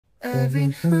Every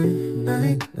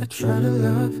night I try to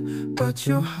love, but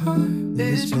your heart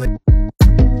is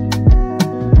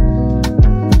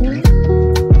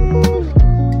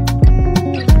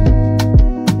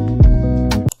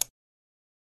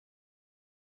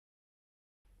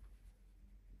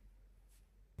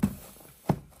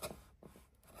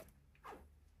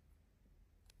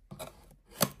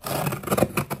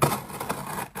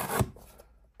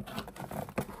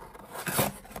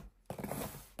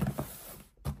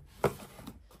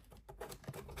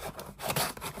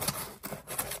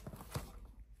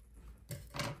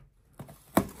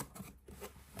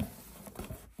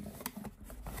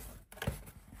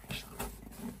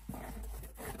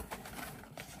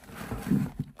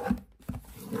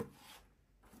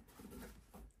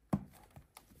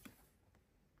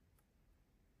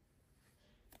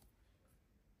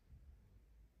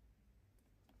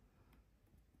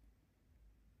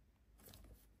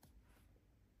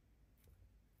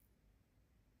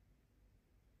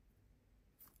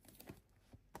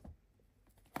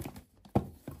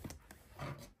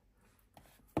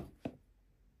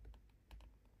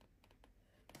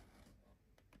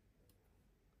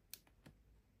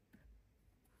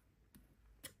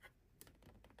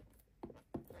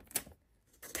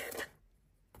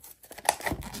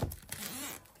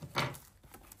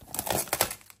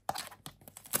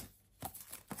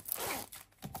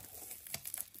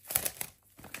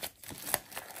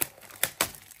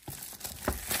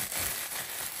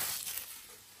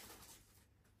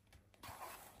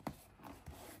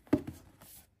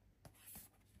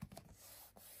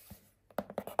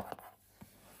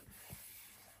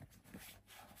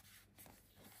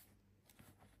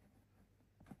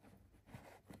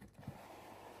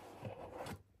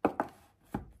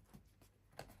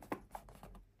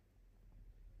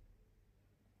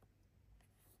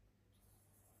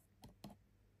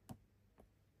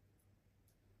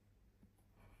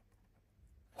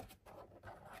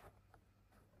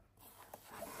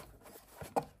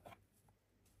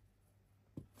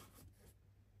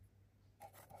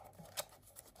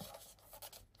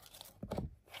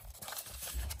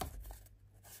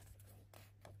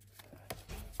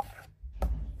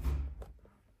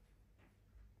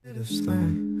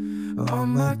all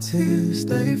my tears,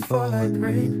 they fall like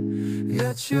rain,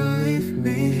 yet you leave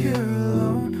me here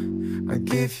alone. I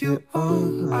give you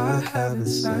all I have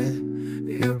inside.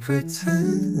 You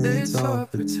pretend it's all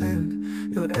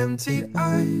pretend. Your empty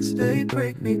eyes, they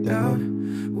break me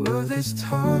down. Will this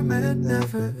torment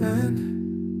never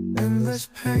end? Endless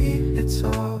pain, it's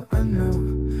all I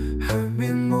know. Hurt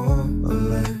me more or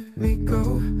let me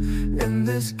go. In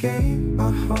this game,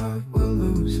 my heart will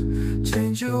lose.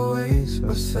 Change your ways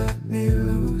or set me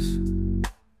loose.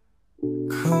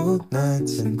 Cold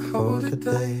nights and colder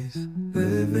days,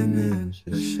 living in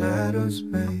the shadow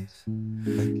space.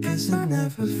 I guess I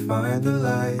never find the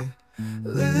light,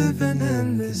 living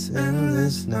in this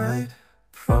endless night.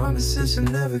 Promises I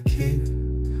never keep,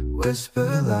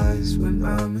 whisper lies when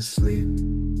I'm asleep.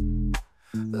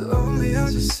 Lonely,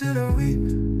 I'll just sit and weep.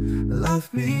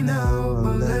 Love me now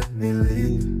or let me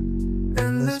leave.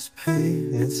 Endless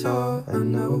pain, it's all I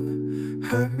know.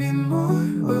 Hurt me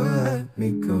more or let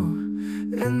me go.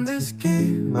 In this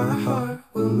game, my heart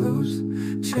will lose.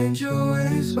 Change your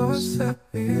ways or set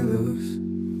me loose.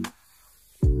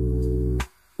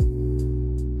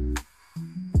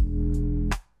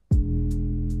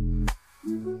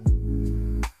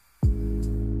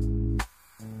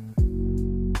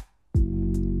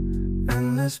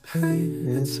 Endless pain,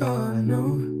 it's all I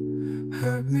know.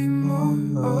 Hurt me more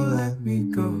or let me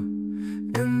go.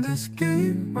 In this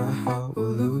game, my heart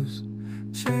will lose.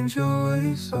 Change your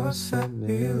ways or set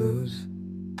me loose.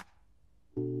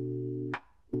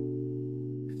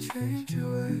 Change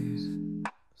your ways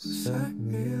or set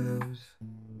me loose.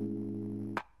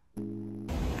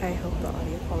 I hope the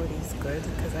audio quality is good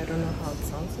because I don't know how it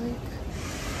sounds like,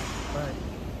 but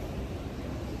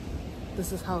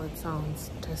this is how it sounds.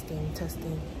 Testing,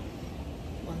 testing.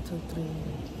 1, 2, 3.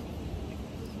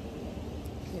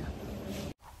 Yeah.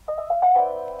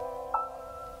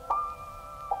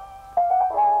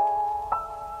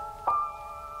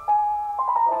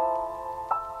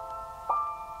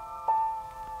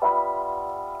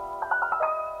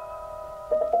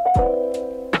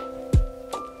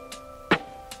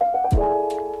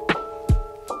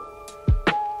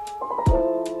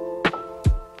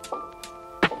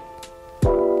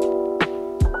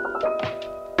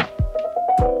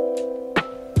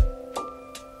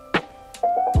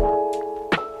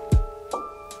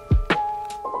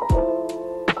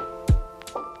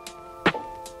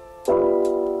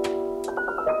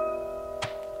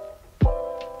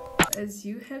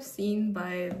 you have seen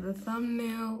by the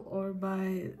thumbnail or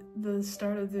by the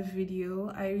start of the video,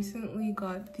 I recently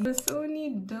got the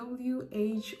Sony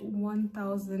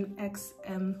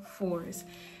Wh-1000Xm4s,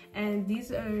 and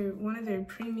these are one of their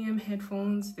premium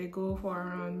headphones. They go for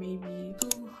around maybe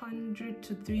 200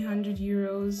 to 300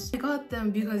 euros. I got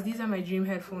them because these are my dream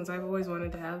headphones. I've always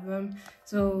wanted to have them,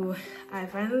 so I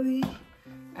finally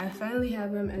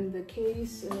have them, and the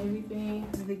case and everything.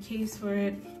 This is the case for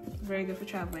it. Very good for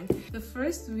traveling. The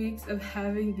first weeks of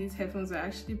having these headphones are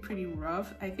actually pretty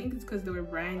rough. I think it's because they were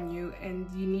brand new and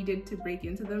you needed to break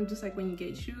into them, just like when you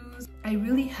get shoes. I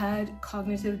really had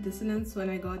cognitive dissonance when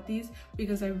I got these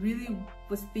because I really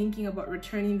was thinking about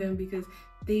returning them because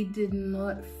they did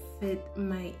not fit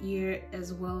my ear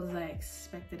as well as I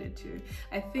expected it to.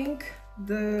 I think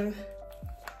the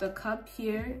cup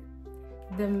here,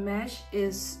 the mesh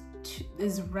is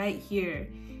right here.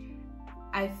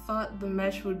 I thought the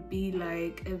mesh would be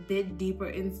like a bit deeper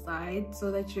inside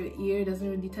so that your ear doesn't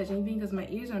really touch anything, because my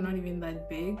ears are not even that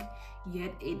big,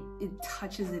 yet it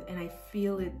touches it and I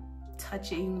feel it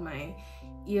touching my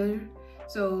ear.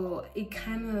 So it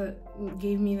kind of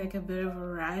gave me like a bit of a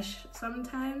rash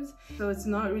sometimes. So it's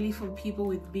not really for people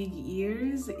with big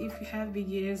ears. If you have big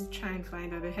ears, try and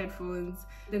find other headphones.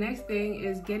 The next thing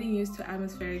is getting used to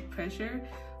atmospheric pressure.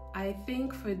 I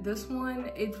think for this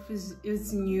one,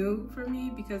 it's new for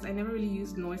me because I never really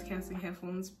used noise cancelling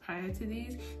headphones prior to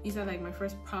these. These are like my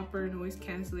first proper noise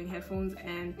cancelling headphones,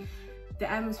 and the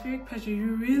atmospheric pressure,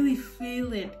 you really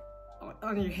feel it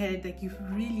on your head. Like you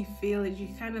really feel it.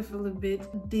 You kind of feel a bit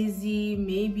dizzy,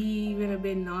 maybe even a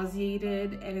bit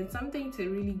nauseated, and it's something to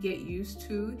really get used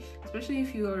to, especially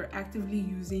if you are actively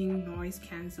using noise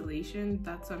cancellation.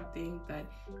 That's something that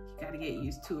you gotta get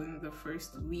used to in the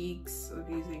first weeks of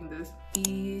using this.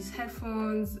 These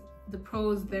headphones, the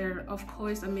pros, they're of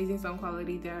course amazing sound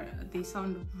quality. They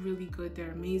sound really good.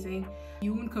 They're amazing.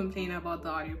 You won't complain about the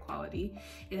audio quality.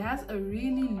 It has a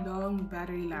really long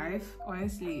battery life.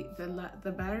 Honestly,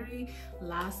 the battery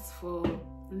lasts for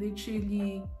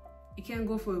literally, it can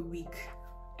go for a week,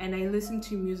 and I listen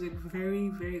to music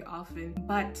very often.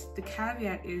 But the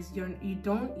caveat is you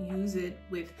don't use it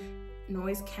with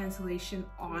noise cancellation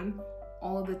on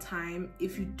all the time.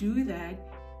 If you do that,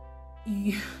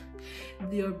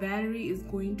 your battery is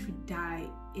going to die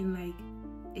in like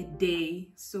a day,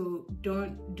 so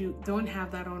don't have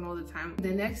that on all the time.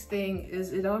 The next thing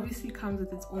is, it obviously comes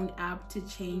with its own app to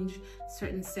change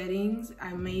certain settings.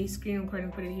 I may screen record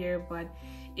and put it here, but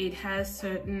it has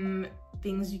certain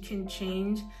things you can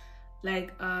change,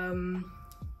 like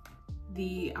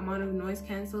the amount of noise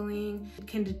cancelling. It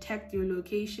can detect your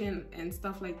location and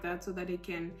stuff like that, so that it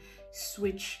can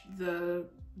switch the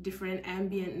different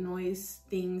ambient noise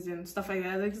things and stuff like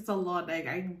that. Like, it's a lot. Like,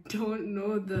 I don't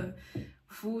know the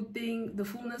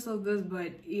fullness of this,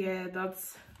 but yeah,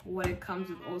 that's what it comes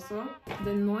with. Also,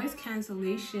 the noise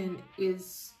cancellation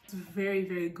is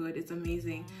very good. It's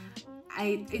amazing.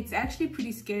 It's actually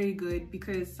pretty scary good,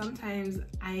 because sometimes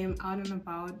I am out and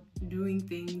about doing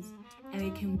things and I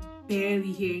can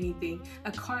barely hear anything.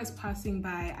 A car is passing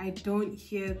by, I don't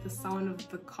hear the sound of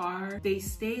the car. They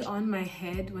stay on my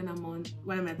head when I'm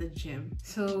at the gym.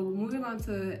 So moving on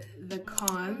to the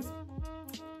cons,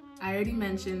 I already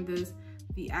mentioned this.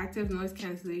 The active noise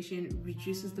cancellation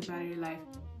reduces the battery life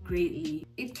greatly.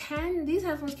 These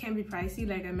headphones can be pricey,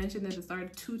 like I mentioned at the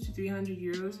start, 200 to 300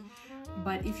 euros.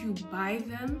 But if you buy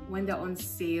them when they're on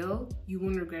sale, you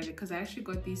won't regret it, because I actually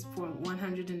got these for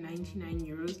 199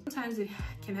 euros. Sometimes it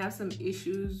can have some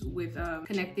issues with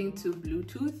connecting to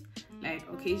Bluetooth. Like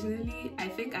occasionally, I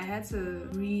think I had to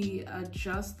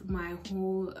readjust my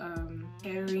whole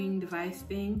pairing device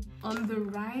thing. On the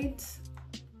right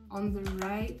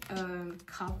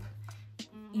cup,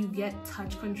 you get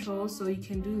touch control, so you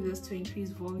can do this to increase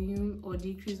volume or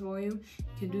decrease volume.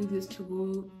 You can do this to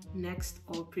go next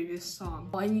or previous song,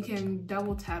 and you can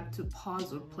double tap to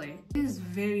pause or play. It is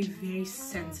very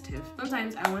sensitive.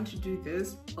 Sometimes I want to do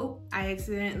this, oh, I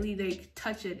accidentally like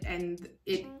touch it and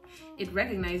it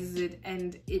recognizes it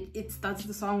and it starts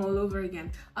the song all over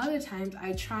again. Other times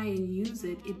I try and use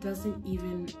it, it doesn't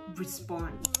even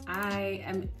respond. I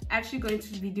am actually going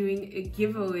to be doing a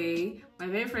giveaway, my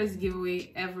very first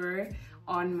giveaway ever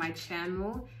on my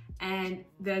channel, and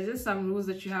there's just some rules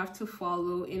that you have to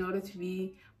follow in order to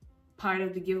be part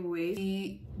of the giveaway.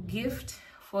 The gift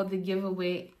for the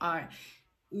giveaway are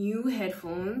new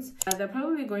headphones. They're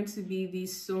probably going to be the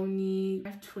Sony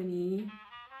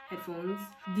headphones.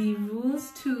 The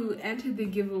rules to enter the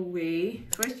giveaway: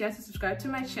 first, you have to subscribe to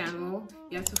my channel,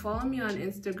 you have to follow me on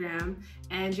Instagram,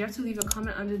 and you have to leave a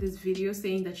comment under this video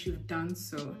saying that you've done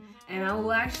so. And I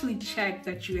will actually check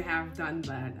that you have done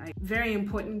that. Very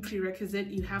important prerequisite,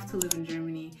 you have to live in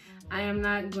Germany. I am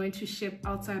not going to ship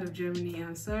outside of Germany.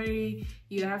 I'm sorry.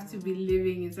 You have to be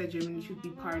living inside Germany to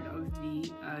be part of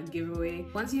the giveaway.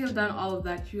 Once you have done all of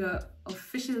that, you are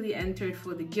officially entered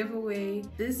for the giveaway.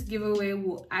 This giveaway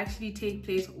will actually take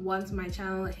place once my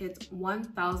channel hits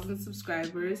 1,000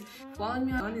 subscribers. Follow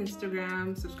me on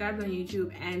Instagram, subscribe on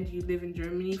YouTube, and you live in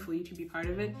Germany for you to be part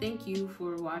of it. Thank you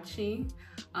for watching.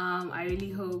 I really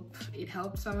hope it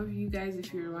helped some of you guys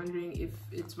if you're wondering if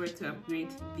it's worth to upgrade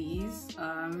to these.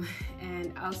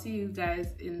 And I'll see you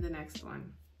guys in the next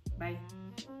one. Bye.